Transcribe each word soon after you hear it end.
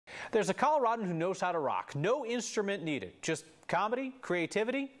There's a Coloradan who knows how to rock. No instrument needed. Just comedy,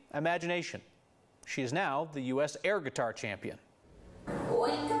 creativity, imagination. She is now the U.S. air guitar champion.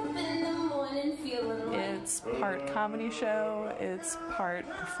 Wake up in the morning feeling like it's part comedy show, it's part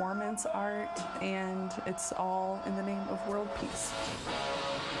performance art, and it's all in the name of world peace.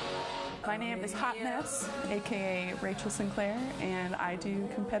 My name is Hot Mess, aka Rachel Sinclair, and I do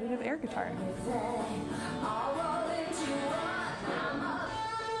competitive air guitar.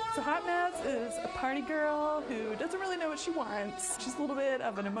 So Hot Mess is a party girl who doesn't really know what she wants. She's a little bit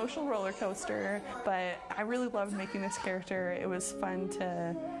of an emotional roller coaster, but I really loved making this character. It was fun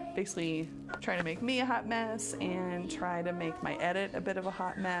to basically try to make me a hot mess and try to make my edit a bit of a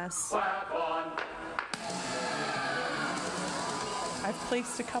hot mess. I've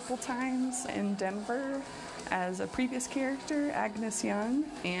placed a couple times in Denver as a previous character, Agnes Young,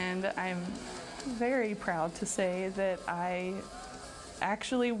 and I'm very proud to say that I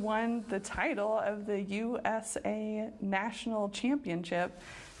actually won the title of the USA National Championship,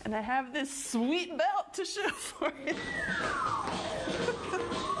 and I have this sweet belt to show for it.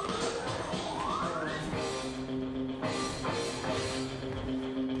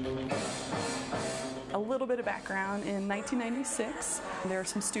 A little bit of background. In 1996, there were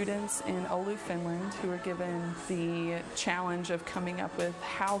some students in Oulu, Finland, who were given the challenge of coming up with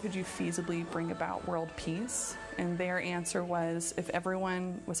how could you feasibly bring about world peace. And their answer was, if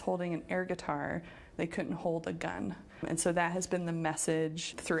everyone was holding an air guitar, they couldn't hold a gun. And so that has been the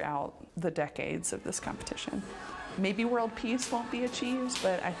message throughout the decades of this competition. Maybe world peace won't be achieved,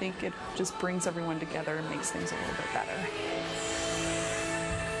 but I think it just brings everyone together and makes things a little bit better.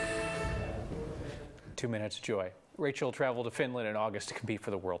 2 minutes, Joy. Rachel traveled to Finland in August to compete for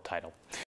the world title.